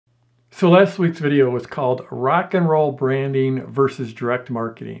So last week's video was called Rock and Roll Branding versus Direct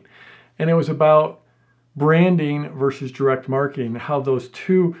Marketing. And it was about branding versus direct marketing, how those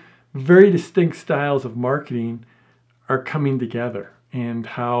two very distinct styles of marketing are coming together, and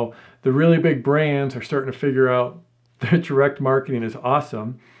how the really big brands are starting to figure out that direct marketing is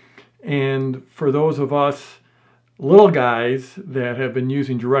awesome. And for those of us little guys that have been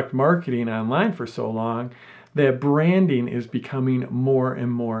using direct marketing online for so long, that branding is becoming more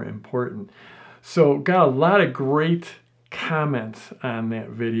and more important. So got a lot of great comments on that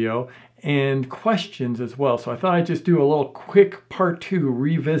video and questions as well. So I thought I'd just do a little quick part 2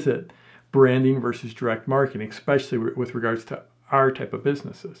 revisit branding versus direct marketing, especially with regards to our type of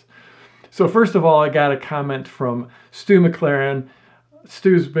businesses. So first of all, I got a comment from Stu McLaren.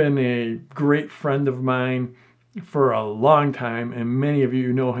 Stu's been a great friend of mine for a long time, and many of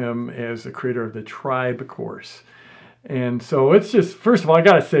you know him as the creator of the Tribe course. And so it's just, first of all, I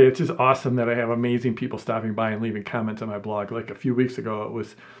gotta say, it's just awesome that I have amazing people stopping by and leaving comments on my blog. Like a few weeks ago, it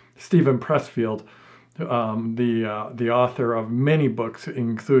was Stephen Pressfield, the author of many books,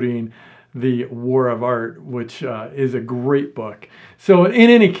 including The War of Art, which is a great book. So in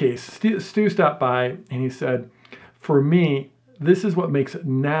any case, Stu stopped by and he said, for me, this is what makes it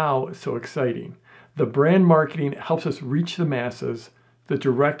now so exciting. The brand marketing helps us reach the masses. The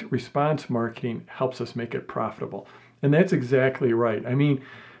direct response marketing helps us make it profitable. And that's exactly right. I mean,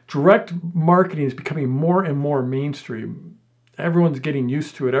 direct marketing is becoming more and more mainstream. Everyone's getting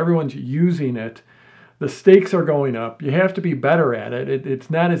used to it. Everyone's using it. The stakes are going up. You have to be better at it. It's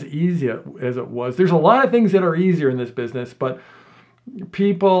not as easy as it was. There's a lot of things that are easier in this business, but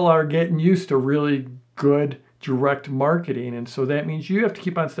people are getting used to really good direct marketing. And so that means you have to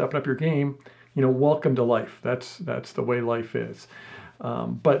keep on stepping up your game. You know, welcome to life. That's the way life is.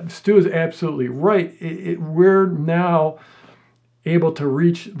 But Stu is absolutely right. We're now able to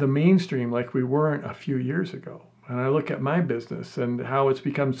reach the mainstream like we weren't a few years ago. And I look at my business and how it's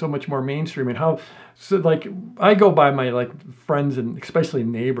become so much more mainstream, and how, so like, I go by my friends and especially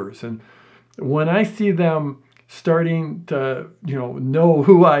neighbors, and when I see them starting to know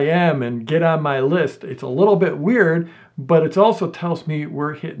who I am and get on my list, it's a little bit weird, but it also tells me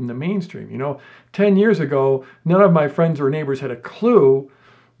we're hitting the mainstream. 10 years ago, none of my friends or neighbors had a clue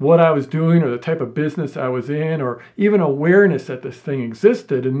what I was doing or the type of business I was in, or even awareness that this thing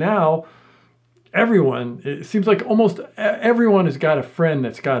existed. And now everyone, it seems like almost everyone has got a friend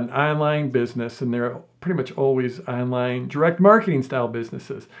that's got an online business, and they're pretty much always online direct marketing style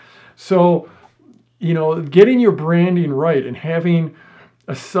businesses. So, getting your branding right and having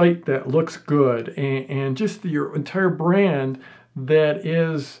a site that looks good and just your entire brand that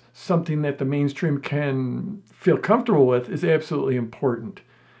is something that the mainstream can feel comfortable with is absolutely important.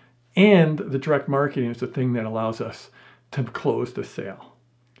 And the direct marketing is the thing that allows us to close the sale.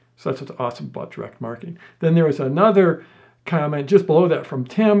 So that's what's awesome about direct marketing. Then there was another comment just below that from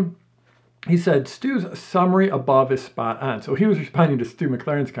Tim. He said, Stu's summary above is spot on. So he was responding to Stu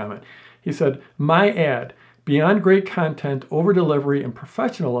McLaren's comment. He said, my ad, beyond great content, over delivery, and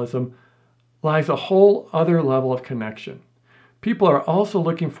professionalism, lies a whole other level of connection. People are also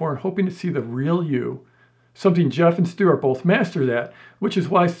looking for and hoping to see the real you, something Jeff and Stu are both masters at, which is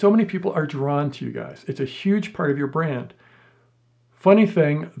why so many people are drawn to you guys. It's a huge part of your brand. Funny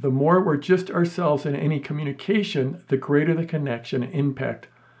thing, the more we're just ourselves in any communication, the greater the connection and impact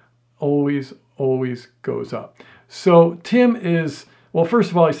always goes up. So Tim is, well,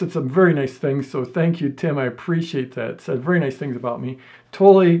 first of all, he said some very nice things. So thank you, Tim. I appreciate that. Said very nice things about me.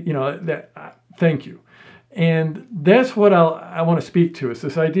 Totally, thank you. And that's what I want to speak to, is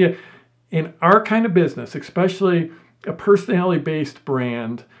this idea in our kind of business, especially a personality-based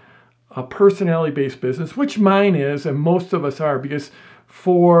brand, a personality-based business, which mine is, and most of us are, because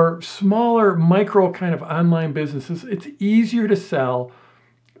for smaller micro kind of online businesses, it's easier to sell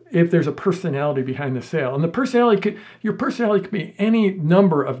if there's a personality behind the sale. And your personality could be any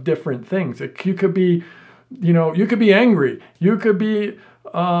number of different things. You could be, you could be angry, you could be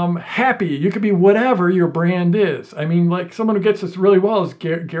happy, you could be whatever your brand is. I mean, like someone who gets this really well is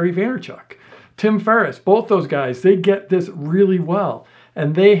Gary Vaynerchuk, Tim Ferriss. Both those guys, they get this really well,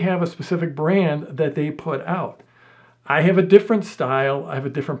 and they have a specific brand that they put out. I have a different style, I have a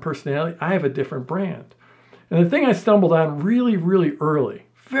different personality, I have a different brand. And the thing I stumbled on really early,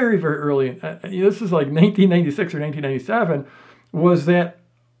 very early, this is like 1996 or 1997, was that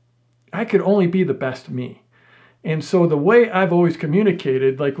I could only be the best me. And so the way I've always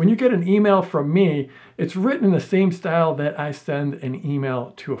communicated, like when you get an email from me, it's written in the same style that I send an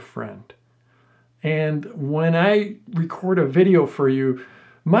email to a friend. And when I record a video for you,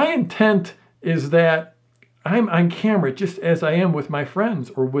 my intent is that I'm on camera just as I am with my friends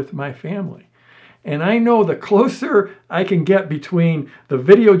or with my family. And I know the closer I can get between the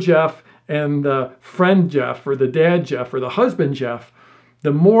video Jeff and the friend Jeff or the dad Jeff or the husband Jeff,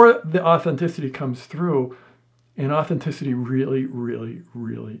 the more the authenticity comes through. And authenticity really, really,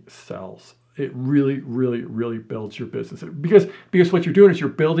 really sells. It really, really, really builds your business. Because what you're doing is you're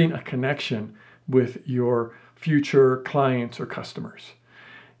building a connection with your future clients or customers.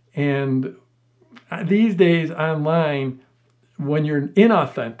 And these days online, when you're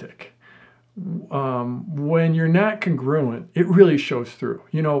inauthentic, when you're not congruent, it really shows through.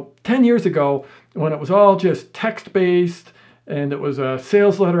 10 years ago, when it was all just text-based and it was a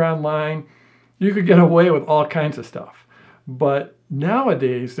sales letter online, you could get away with all kinds of stuff. But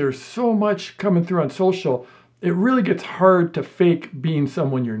nowadays, there's so much coming through on social, it really gets hard to fake being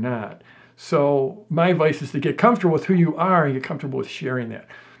someone you're not. So my advice is to get comfortable with who you are and get comfortable with sharing that.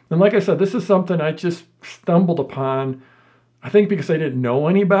 And like I said, this is something I just stumbled upon, I think because I didn't know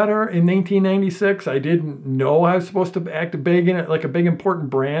any better in 1996. I didn't know I was supposed to act big in it, like a big important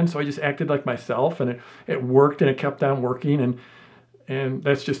brand. So I just acted like myself, and it worked, and it kept on working. And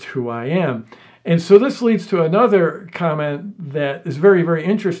that's just who I am. And so this leads to another comment that is very, very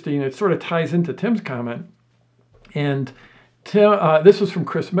interesting. It sort of ties into Tim's comment. And Tim, this was from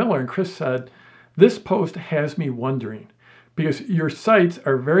Chris Miller. And Chris said, "This post has me wondering, because your sites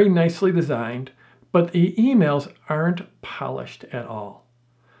are very nicely designed, but the emails aren't polished at all.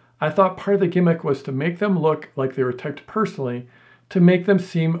 I thought part of the gimmick was to make them look like they were typed personally, to make them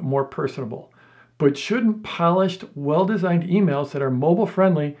seem more personable. But shouldn't polished, well-designed emails that are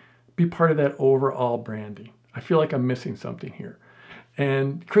mobile-friendly be part of that overall branding? I feel like I'm missing something here."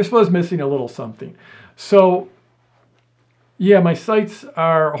 And Chris was missing a little something. So yeah, my sites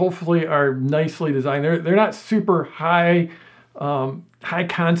hopefully are nicely designed. They're not super high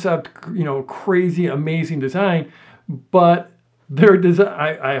concept, crazy, amazing design, but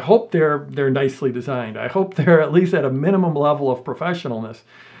I hope they're nicely designed. I hope they're at least at a minimum level of professionalness.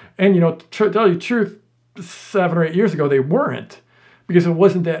 And to tell you the truth, 7 or 8 years ago they weren't, because it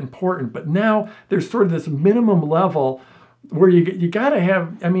wasn't that important. But now there's sort of this minimum level where you got to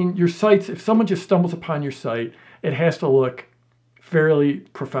have, your sites, if someone just stumbles upon your site, it has to look fairly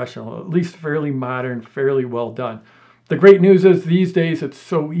professional, at least fairly modern, fairly well done. The great news is these days it's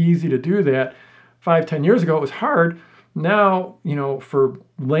so easy to do that. 5, 10 years ago it was hard. Now, for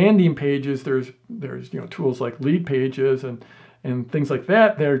landing pages, there's tools like Lead Pages and things like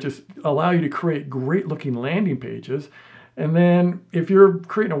that just allow you to create great looking landing pages. And then if you're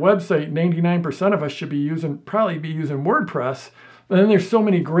creating a website, 99% of us should probably be using WordPress. And then there's so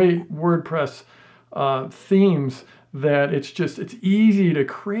many great WordPress themes that it's easy to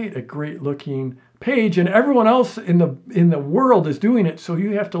create a great looking page, and everyone else in the world is doing it. So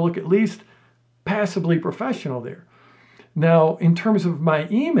you have to look at least passably professional there. Now, in terms of my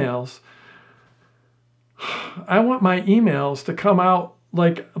emails, I want my emails to come out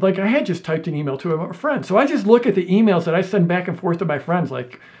like I had just typed an email to a friend. So I just look at the emails that I send back and forth to my friends,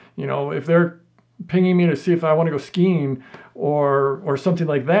 like, if they're pinging me to see if I want to go skiing or something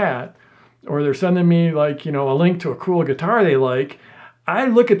like that, or they're sending me like, a link to a cool guitar they like. I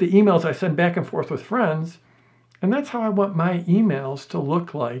look at the emails I send back and forth with friends, and that's how I want my emails to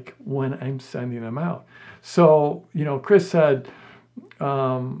look like when I'm sending them out. So, Chris said, the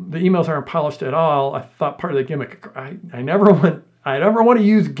emails aren't polished at all. I thought part of the gimmick, I never want to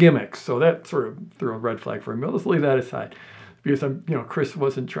use gimmicks. So that sort of threw a red flag for me. But let's leave that aside, because Chris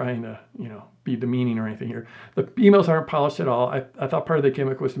wasn't trying to, be demeaning or anything here. The emails aren't polished at all. I thought part of the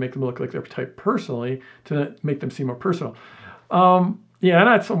gimmick was to make them look like they're typed personally, to make them seem more personal. Yeah,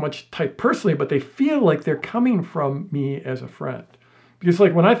 not so much typed personally, but they feel like they're coming from me as a friend. Because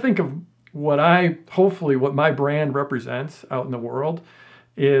like when I think of what my brand represents out in the world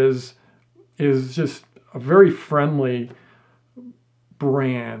is just a very friendly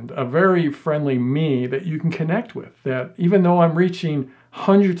brand, a very friendly me that you can connect with. That even though I'm reaching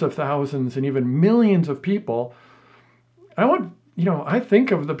hundreds of thousands and even millions of people, I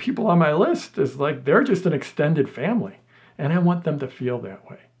think of the people on my list as like they're just an extended family. And I want them to feel that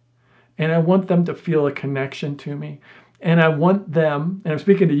way. And I want them to feel a connection to me. And I want them, and I'm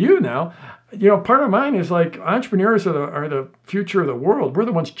speaking to you now, part of mine is like entrepreneurs are the future of the world. We're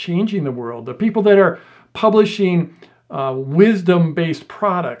the ones changing the world. The people that are publishing wisdom-based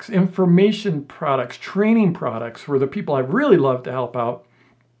products, information products, training products were the people I really love to help out.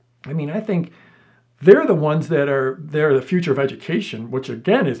 I think they're the ones they're the future of education, which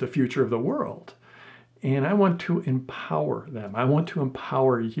again is the future of the world. And I want to empower them. I want to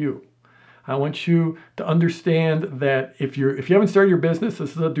empower you. I want you to understand that if you haven't started your business,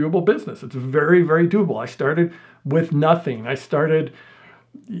 this is a doable business. It's very, very doable. I started with nothing. I started,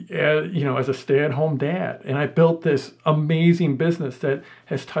 as a stay-at-home dad, and I built this amazing business that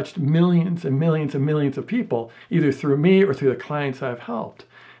has touched millions and millions and millions of people, either through me or through the clients I've helped.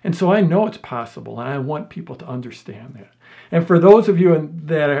 And so I know it's possible, and I want people to understand that. And for those of you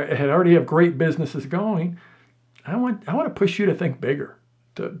that already have great businesses going, I want to push you to think bigger,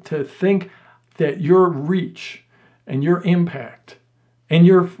 to think that your reach and your impact and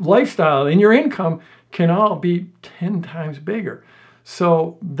your lifestyle and your income can all be 10 times bigger.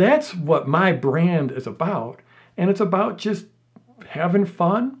 So that's what my brand is about. And it's about just having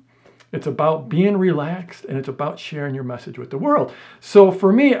fun. It's about being relaxed, and it's about sharing your message with the world. So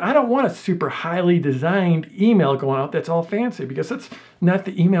for me, I don't want a super highly designed email going out that's all fancy, because that's not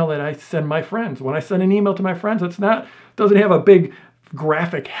the email that I send my friends. When I send an email to my friends, doesn't have a big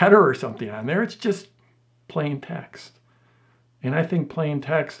graphic header or something on there. It's just plain text. And I think plain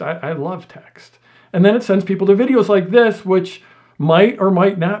text, I love text. And then it sends people to videos like this, which might or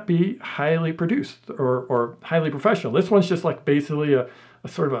might not be highly produced or highly professional. This one's just like basically a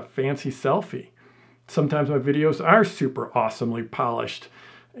sort of a fancy selfie. Sometimes my videos are super awesomely polished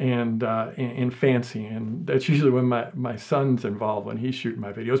and fancy, and that's usually when my son's involved when he's shooting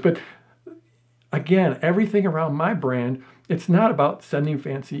my videos. But again, everything around my brand, it's not about sending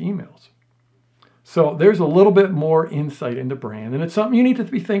fancy emails. So there's a little bit more insight into brand, and it's something you need to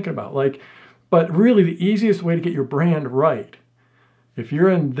be thinking about. But really the easiest way to get your brand right, if you're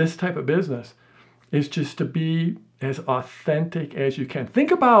in this type of business, is just to be as authentic as you can.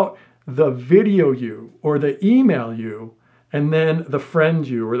 Think about the video you or the email you, and then the friend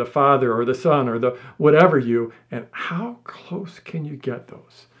you or the father or the son or the whatever you, and how close can you get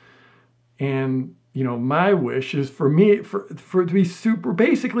those? And my wish is for me to be super,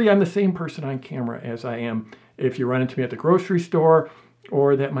 basically I'm the same person on camera as I am if you run into me at the grocery store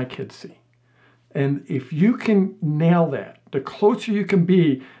or that my kids see. And if you can nail that, the closer you can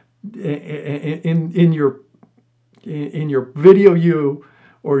be in your video you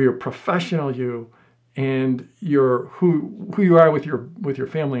or your professional you and your who you are with your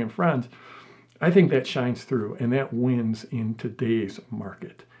family and friends, I think that shines through, and that wins in today's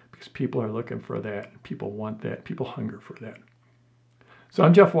market, because people are looking for that, people want that, people hunger for that. So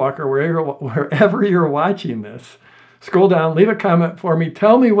I'm Jeff Walker. Wherever you're watching this, scroll down, leave a comment for me,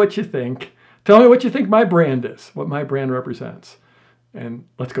 tell me what you think. Tell me what you think my brand is, what my brand represents, and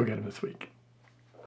let's go get them this week.